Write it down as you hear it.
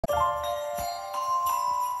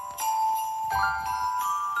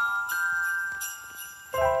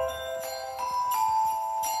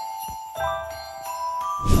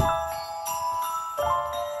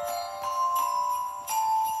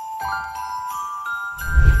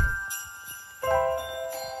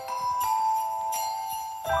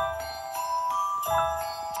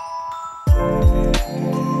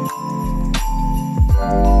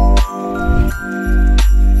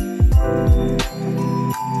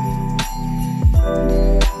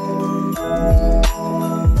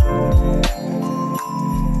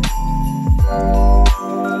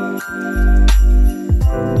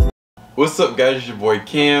What's up, guys? It's your boy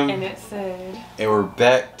Cam. And it's Sid. And we're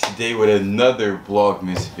back today with another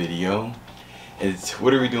Vlogmas video.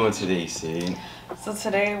 What are we doing today, Sid? So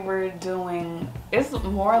today we're doing, it's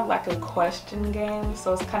more like a question game.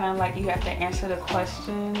 So it's kind of like you have to answer the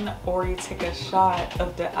question or you take a shot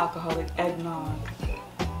of the alcoholic eggnog.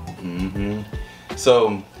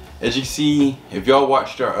 So, as you see, if y'all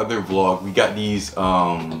watched our other vlog, we got these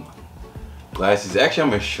glasses. Actually, I'm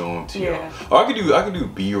gonna show them to y'all. Or I could do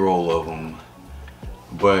B-roll of them,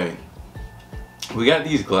 but we got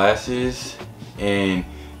these glasses, and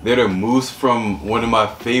they're the moose from one of my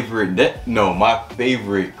favorite. My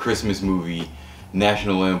favorite Christmas movie,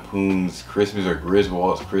 National Lampoon's Christmas or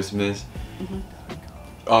Griswold's Christmas.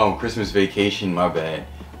 Christmas Vacation. My bad.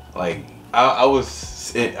 Like I was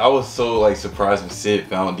so like surprised when Sid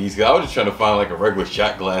found these. I was just trying to find like a regular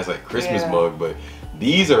shot glass like Christmas mug, but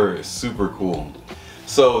these are super cool.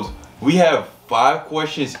 So we have 5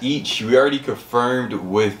 questions each. We already confirmed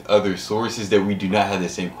with other sources that we do not have the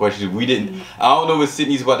same questions. We didn't. I don't know what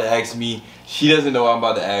Sydney's about to ask me. She doesn't know what I'm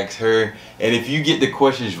about to ask her. And if you get the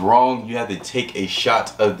questions wrong, you have to take a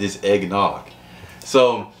shot of this eggnog.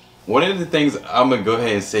 So one of the things I'm gonna go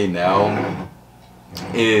ahead and say now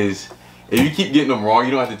is, if you keep getting them wrong,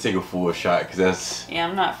 you don't have to take a full shot, because that's... Yeah,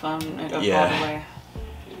 I'm not filming it up all the way.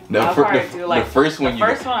 The first one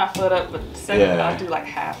I filled up, but the second I'll do like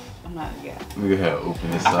half. I'm not, We go ahead and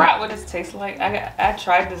open this up. I forgot what it tastes like. I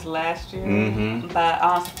tried this last year, but I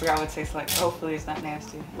honestly forgot what it tastes like. Hopefully it's not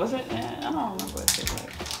nasty. Was it? I don't remember what it tastes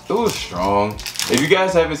like. It was strong. If you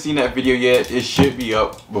guys haven't seen that video yet, it should be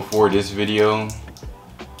up before this video.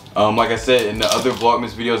 Like I said, in the other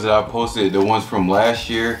Vlogmas videos that I posted, the ones from last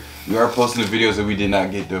year, we are posting the videos that we did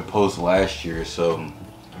not get to post last year. So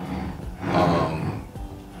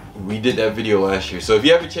we did that video last year. So if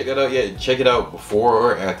you haven't checked that out yet, check it out before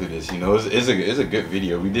or after this. You know, it's a good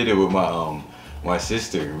video. We did it with my my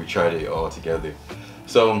sister. We tried it all together.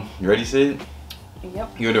 So you ready, Sid?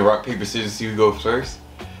 Yep. You want to rock, paper, scissors, see who goes first?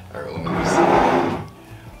 All right, let me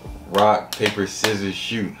see. Rock, paper, scissors,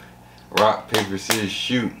 shoot. Rock, paper, scissors,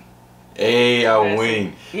 shoot. Hey, I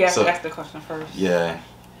win. You have to ask the question first. Yeah.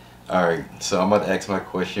 Alright, so I'm about to ask my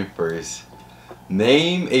question first.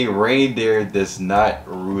 Name a reindeer that's not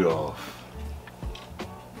Rudolph.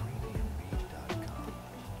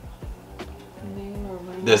 Name a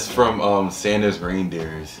reindeer. That's from Santa's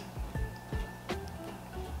Reindeers.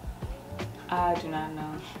 I do not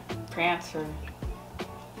know. Prancer.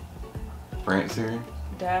 Prancer?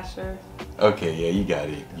 Dasher. Okay, yeah, you got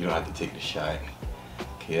it. You don't have to take the shot.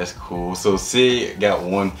 Okay, that's cool. So Sid got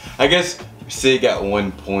one. I guess Sid got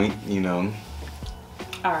 1 point, you know.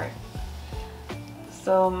 Alright.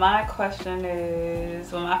 So my question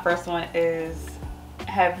is, well, my first one is,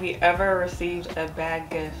 have you ever received a bad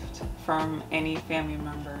gift from any family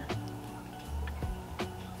member?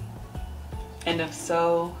 And if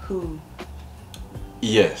so, who?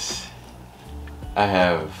 Yes, I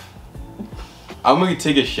have. I'm gonna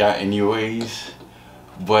take a shot anyways,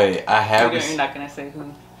 but I have. You're not gonna say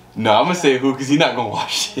who? No, I'm gonna say who, because he's not gonna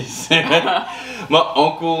watch this. My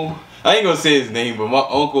uncle, I ain't gonna say his name, but my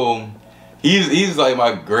uncle, he's like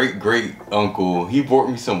my great uncle. He bought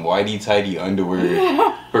me some whitey tighty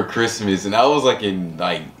underwear for Christmas, and I was like in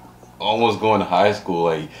like almost going to high school.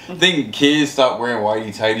 Like, I think kids stop wearing whitey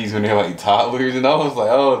tighties when they're like toddlers, and I was like,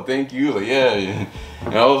 oh, thank you. Like, yeah.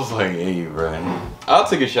 And I was like, hey, bro, I'll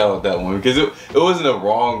take a shot at that one, because it wasn't a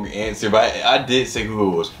wrong answer, but I did say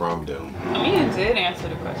who it was from, though. I mean, you did answer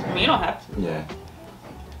the question. I mean, you don't have to. Yeah.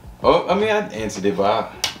 Oh, I mean, I answered it,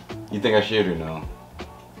 but you think I should or no?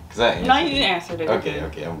 Cause I answered. No, you answered it.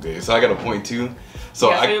 Okay, I'm good. So I got a point too. So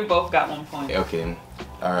yeah, so we both got 1 point. Okay.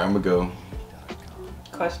 All right, I'm gonna go.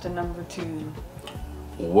 Question number 2.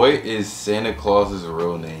 What is Santa Claus's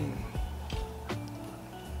real name?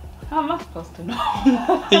 How am I supposed to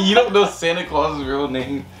know? You don't know Santa Claus's real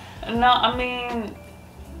name? No, I mean,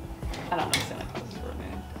 I don't know Santa Claus's real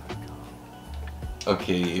name.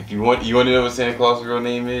 Okay, if you want to know what Santa Claus's real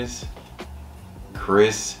name is?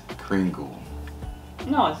 Kris Kringle.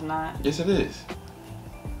 No, it's not. Yes, it is.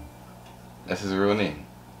 That's his real name.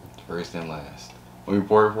 First and last. Let me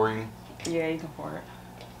pour it for you? Yeah, you can pour it.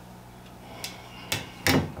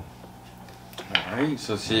 Alright,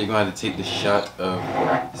 so you're gonna have to take the shot of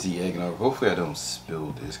the eggnog. Hopefully I don't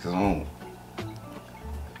spill this, because I don't.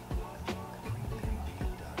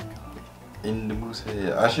 In the moose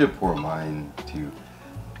head. I should pour mine too.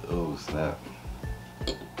 Oh snap.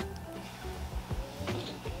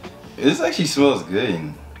 This actually smells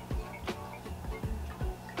good.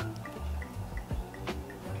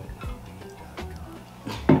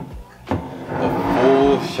 A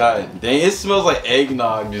full shot. Dang, it smells like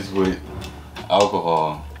eggnog just with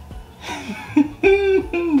alcohol.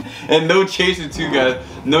 And no chaser too, guys.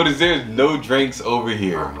 Notice there's no drinks over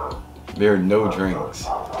here. There are no drinks.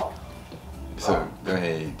 So go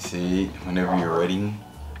ahead, say it whenever you're ready.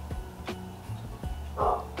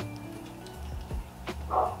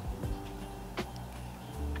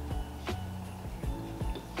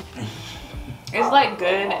 It's like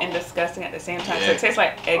good and disgusting at the same time. So it tastes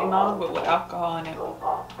like eggnog, but with alcohol in it.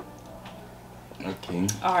 Okay.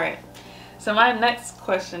 All right. So my next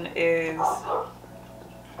question is,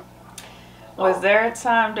 was there a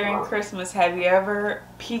time during Christmas, have you ever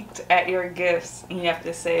peeked at your gifts and you have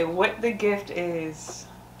to say what the gift is?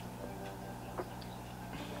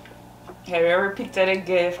 Have you ever peeked at a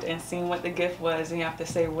gift and seen what the gift was and you have to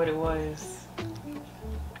say what it was?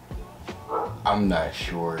 I'm not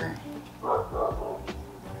sure.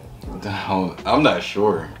 I'm not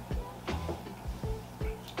sure.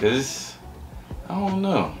 Cause I don't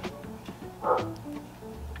know.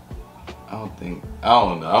 I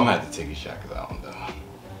don't know. I'm gonna have to take a shot because I don't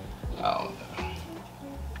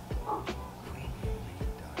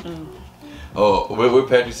know. Oh, what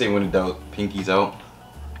Patrick say when in doubt? Pinky's out.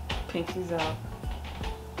 Pinky's out.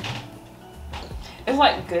 It's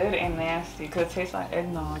like good and nasty because it tastes like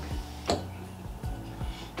eggnog.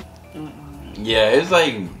 Yeah, it's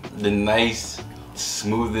like the nice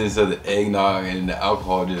smoothness of the eggnog and the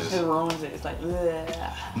alcohol just it ruins it. It's like ugh.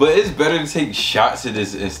 But it's better to take shots of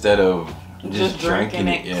this instead of just drinking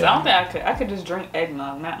it. Yeah. I don't think I could just drink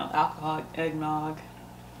eggnog, not no alcoholic eggnog.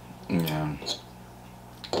 Yeah.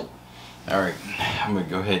 Alright, I'm gonna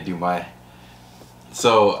go ahead and do my.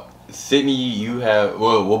 So Sydney, you have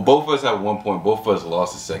well both of us have 1 point. Both of us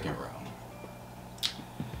lost the second round.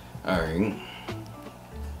 Alright.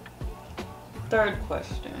 Third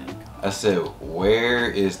question. I said, where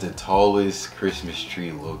is the tallest Christmas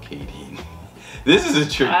tree located? This is a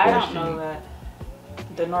trick question. I don't know that.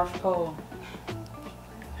 The North Pole.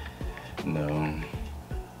 No.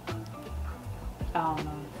 I don't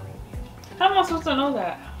know. How am I supposed to know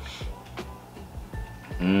that?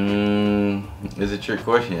 It's a trick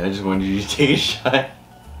question. I just wanted you to take a shot.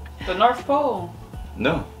 The North Pole.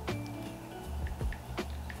 No.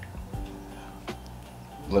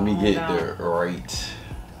 Let me get the right.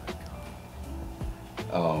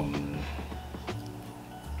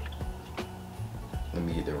 Let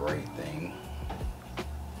me get the right thing.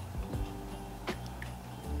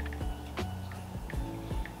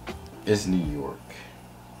 It's New York.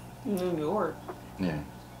 New York. Yeah.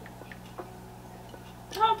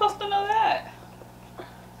 How am I supposed to know that?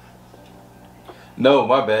 No,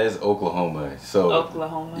 my bad. It's Oklahoma. So.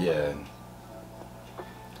 Oklahoma. Yeah.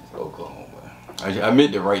 It's Oklahoma. I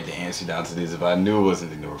meant to write the answer down to this if I knew it wasn't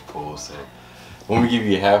the North Pole. So, want me to give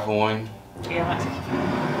you a half of one? Yeah,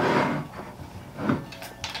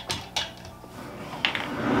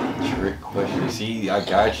 Trick question. See, I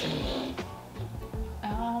got you.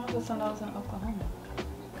 I'm supposed to know it's in Oklahoma.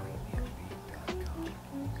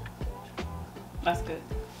 That's good.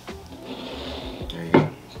 There you go.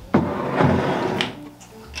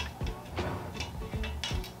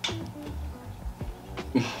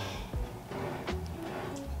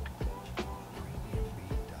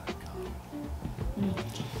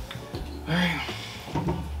 Alright.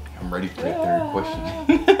 I'm ready for the third question.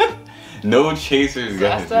 No chasers, So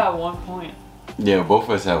guys. I still have 1 point. Yeah, both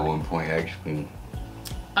of us have 1 point actually.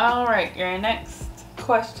 Alright, your next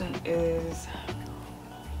question is,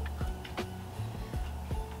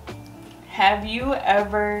 have you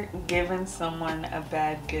ever given someone a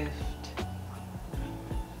bad gift?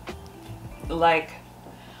 Like,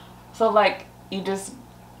 you just,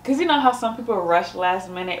 cause you know how some people rush last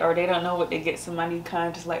minute or they don't know what they get somebody, you kind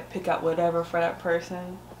of just like pick out whatever for that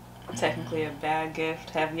person. Technically a bad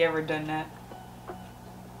gift. Have you ever done that?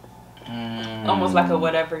 Almost like a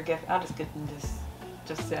whatever gift. I'll just get them this.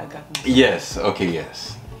 Just say I got them. Yes. Okay.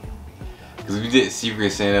 Yes. Because we did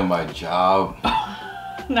Secret Santa at my job.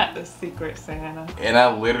 Not the Secret Santa. And I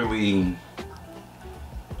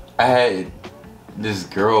had this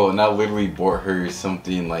girl, and I literally bought her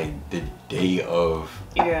something like the day of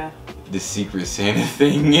the Secret Santa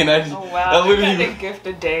thing, and I just, oh wow, I literally got the gift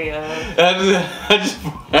a day of.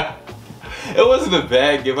 It wasn't a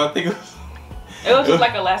bad gift. I think it was just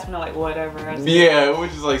like a last minute, like whatever. Yeah, it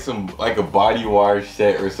was just like like a body wash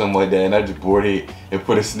set or something like that, and I just bought it and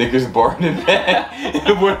put a Snickers bar in the bag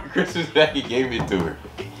and bought a Christmas bag and gave it to her.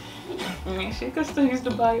 I mean, she could still use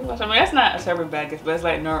the body wash. I mean, that's not a super bad gift, but it's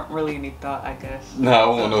like not really any thought, I guess. No, I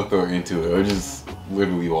won't no thought into it. I just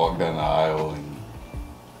literally walked down the aisle and.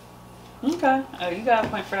 Okay, you got a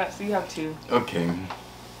point for that, so you have 2. Okay.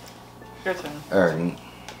 Your turn. Alright.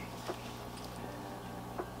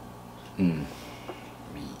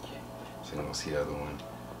 what's the other one?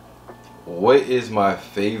 What is my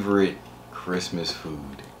favorite Christmas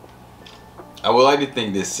food? I would like to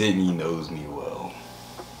think that Sydney knows me well.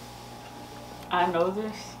 I know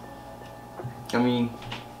this. I mean,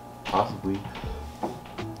 possibly.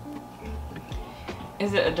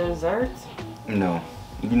 Is it a dessert? No.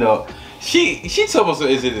 You know, she told us,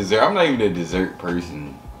 is it dessert? I'm not even a dessert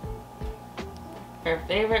person. Her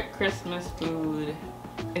favorite Christmas food,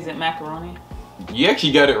 is it macaroni? You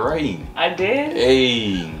actually got it right. I did?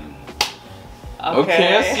 Hey.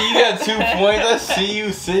 Okay, I see you got 2 points. I see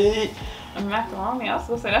you, Sid. Macaroni, I was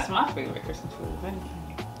gonna say that's my favorite Christmas food.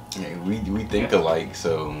 Yeah, we think alike,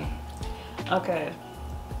 so. Okay.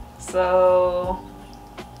 So,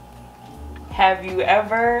 have you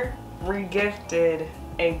ever regifted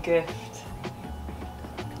a gift?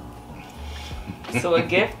 So a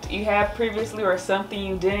gift you had previously or something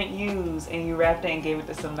you didn't use and you wrapped it and gave it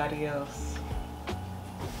to somebody else.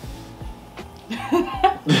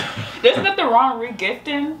 There's nothing wrong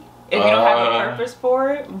regifting if you don't have a purpose for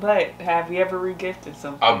it, but have you ever regifted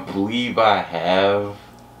something? I believe I have,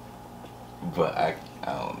 but I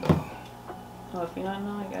don't know. Well, if you don't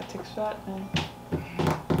know, you gotta take a shot then.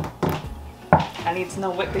 I need to know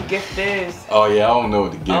what the gift is. Oh yeah, I don't know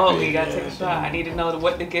what the gift is. Oh, you gotta take a shot. I need to know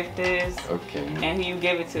what the gift is. Okay. And who you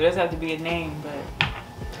give it to. It doesn't have to be a name,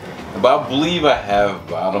 But I believe I have,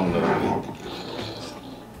 but I don't know what the gift is.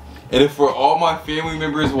 And if for all my family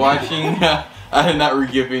members watching, I did not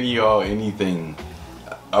re-gift any of y'all anything.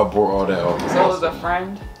 I brought all that off. So it was a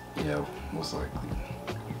friend? Yeah, most likely.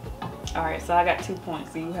 Alright, so I got 2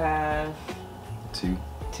 points. So you have 2.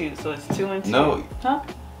 2. So it's 2 and 2. No. Huh?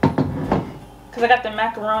 Because I got the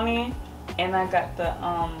macaroni and I got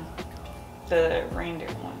the reindeer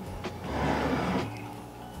one.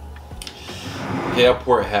 Okay, I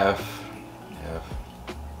poured half.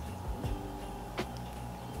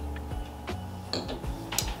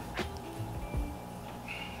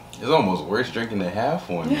 It's almost worse drinking the half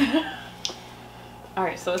one.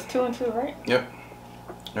 Alright, so it's 2 and 2, right? Yep.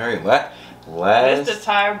 Alright, last. It's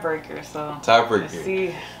the tiebreaker, so. Tiebreaker. Let's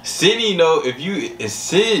see. Sydney if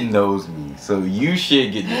Sid knows me, so you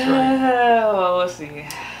should get this right. Well, let's see.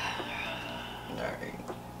 Alright.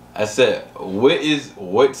 I said,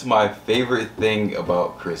 what's my favorite thing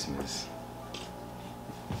about Christmas?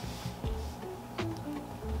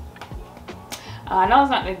 I know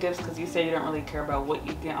it's not the gifts because you say you don't really care about what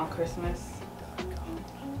you get on Christmas.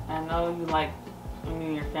 I know you like when you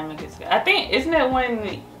and your family gets together. I think, isn't it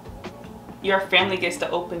when your family gets to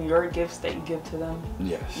open your gifts that you give to them?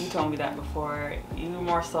 Yes. You told me that before. You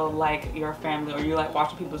more so like your family, or you like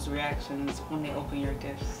watching people's reactions when they open your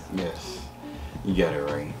gifts. Yes. You got it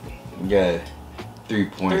right. You got 3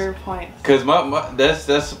 points. 3 points. Cause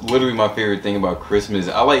that's literally my favorite thing about Christmas.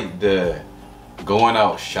 I like the going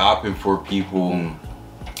out shopping for people.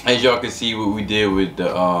 As y'all can see what we did with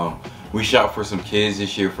the we shopped for some kids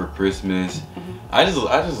this year for Christmas. Mm-hmm. I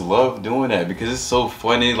just love doing that because it's so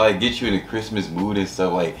funny, like get you in a Christmas mood and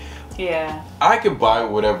stuff. Like, yeah, I could buy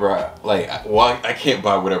whatever I like. Well, I can't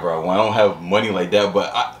buy whatever I want. I don't have money like that,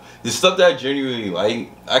 but the stuff that I genuinely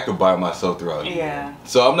like, I could buy myself throughout the year.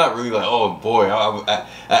 So I'm not really like, oh boy, I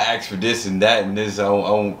asked for this and that and this.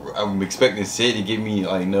 I'm expecting Sid to give me,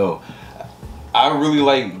 like, no. I really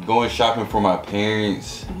like going shopping for my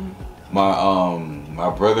parents, my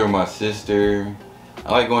brother, my sister.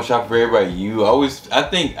 I like going shopping for everybody. I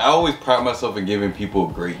always pride myself in giving people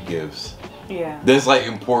great gifts. Yeah. That's like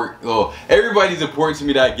important. Well, everybody's important to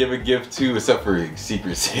me that I give a gift to, except for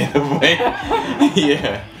Secret Santa.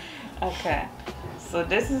 Yeah. Okay. So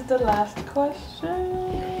this is the last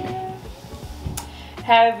question.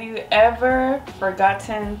 Have you ever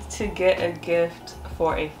forgotten to get a gift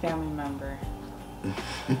for a family member?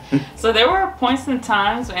 So there were points in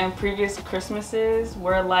times in previous Christmases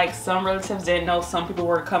where like some relatives didn't know some people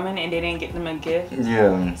were coming and they didn't get them a gift.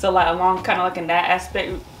 Yeah. So like along kind of like in that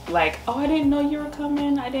aspect, like, oh, I didn't know you were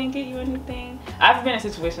coming, I didn't get you anything. I've been in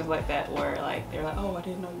situations like that where like they're like, oh, I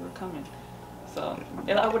didn't know you were coming. So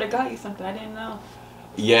they're like, I would have got you something, I didn't know.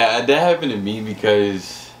 Yeah, that happened to me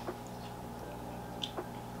because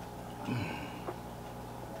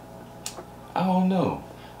I don't know.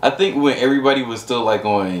 I think when everybody was still like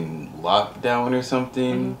on lockdown or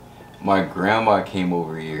something, my grandma came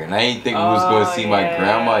over here, and I didn't think we was going to see my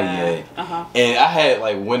grandma yet. And I had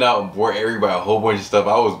like went out and bought everybody a whole bunch of stuff.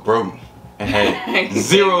 I was broke and had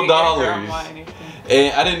 $0,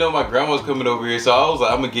 and I didn't know my grandma was coming over here, so I was like,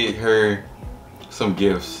 I'm gonna get her some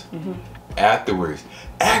gifts afterwards.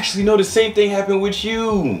 Actually, no, the same thing happened with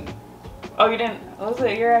you. Oh, you didn't? Was it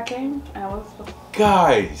the year I came?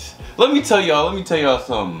 Guys, let me tell y'all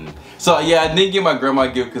something. So yeah, I didn't get my grandma a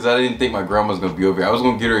gift because I didn't think my grandma was gonna be over here. I was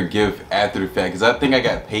gonna get her a gift after the fact because I think I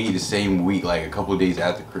got paid the same week, like a couple of days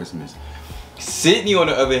after Christmas. Sydney, on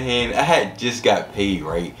the other hand, I had just got paid,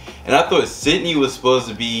 right? And I thought Sydney was supposed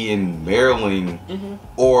to be in Maryland,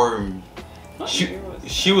 or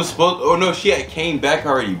she was supposed. Oh no, she had came back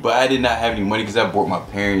already, but I did not have any money because I bought my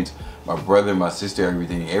parents, my brother, my sister,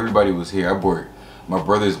 everything. Everybody was here. I bought my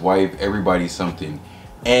brother's wife, everybody something,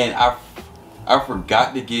 and I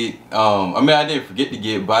forgot to get. I mean, I didn't forget to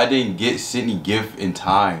get, but I didn't get Sydney gift in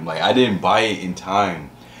time. Like I didn't buy it in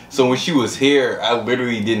time. So when she was here, I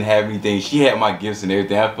literally didn't have anything. She had my gifts and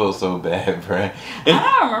everything. I felt so bad, bro. I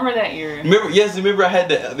don't remember that year. Remember I had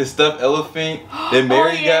the stuffed elephant that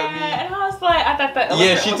Mary got me? And I was like, I thought that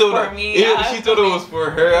elephant was for me. Yeah, she thought it was for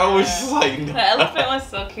her. I was just like, no. The elephant was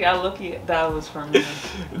so cute. I looked at that was for me.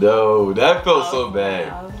 No, that felt so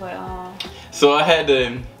bad. I was like, oh. So I had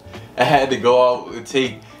to go out and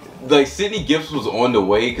take, like, Sydney gifts was on the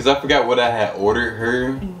way because I forgot what I had ordered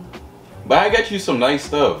her. But I got you some nice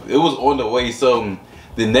stuff. It was on the way. So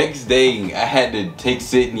the next day, I had to take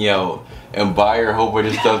Sydney out and buy her a whole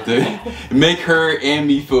bunch of stuff to make her and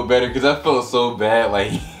me feel better because I felt so bad.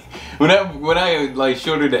 Like when I like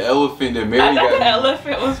showed her the elephant that Mary got. The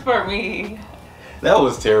elephant was for me. That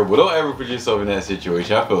was terrible. Don't ever put yourself in that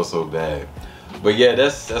situation. I felt so bad. But yeah,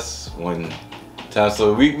 that's one time.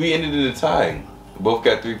 So we ended in a tie. We both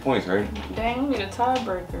got 3 points, right? Dang, we need a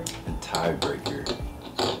tiebreaker. A tiebreaker.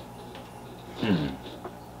 I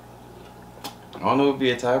don't know if it'd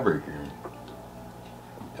be a tiebreaker.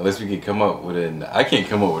 Unless we could come up with I can't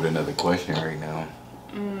come up with another question right now.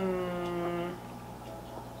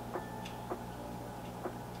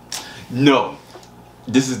 No.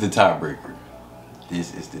 This is the tiebreaker.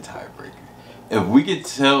 This is the tiebreaker. If we could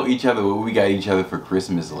tell each other what we got each other for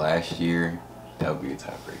Christmas last year, that would be a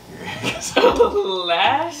tiebreaker.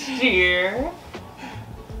 Last year?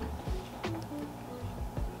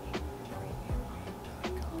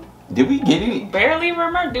 Did we get any? Barely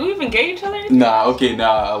remember. Did we even get each other anything? Nah, okay, nah,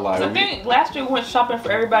 I lied. I think last year we went shopping for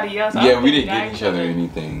everybody else. Yeah, we didn't get each other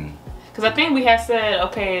anything. Because I think we had said,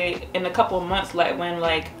 okay, in a couple of months, like when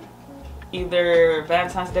like either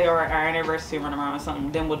Valentine's Day or our anniversary run around or something,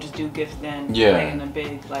 then we'll just do gifts then. Yeah. Like, in a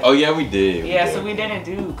big, like. Oh yeah, we did. Yeah, so we didn't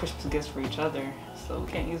do Christmas gifts for each other. So we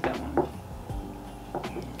can't use that one.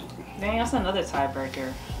 Dang, that's another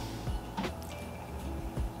tiebreaker.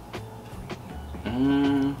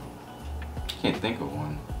 Can't think of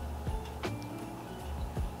one.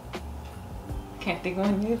 Can't think of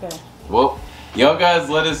one either. Well, y'all guys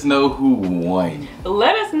let us know who won.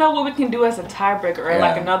 Let us know what we can do as a tiebreaker or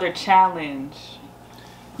like another challenge.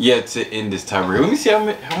 Yeah, to end this tiebreaker. Let me see how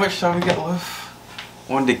much time we got left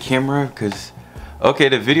on the camera. Because, okay,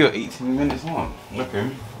 the video 18 minutes long. Okay.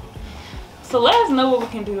 So let us know what we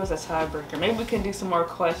can do as a tiebreaker. Maybe we can do some more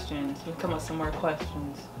questions. We come up with some more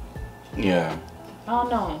questions. Yeah. I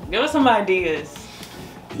don't know. Give us some ideas.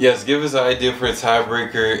 Yes, give us an idea for a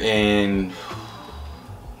tiebreaker. And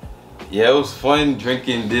yeah, it was fun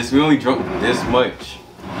drinking this. We only drank this much.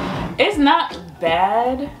 It's not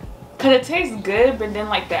bad. Cause it tastes good, but then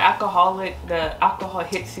like the alcohol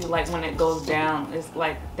hits you like when it goes down. It's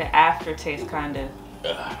like the aftertaste kind of.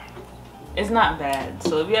 It's not bad.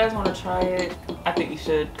 So if you guys want to try it, I think you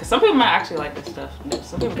should. Cause some people might actually like this stuff.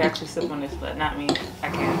 Some people can actually sip on this, but not me. I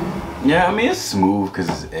can't. Yeah, I mean it's smooth cause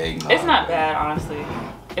it's eggnog. It's not bad, honestly.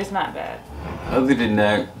 It's not bad. Other than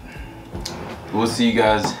that, we'll see you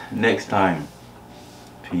guys next time.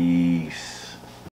 Peace.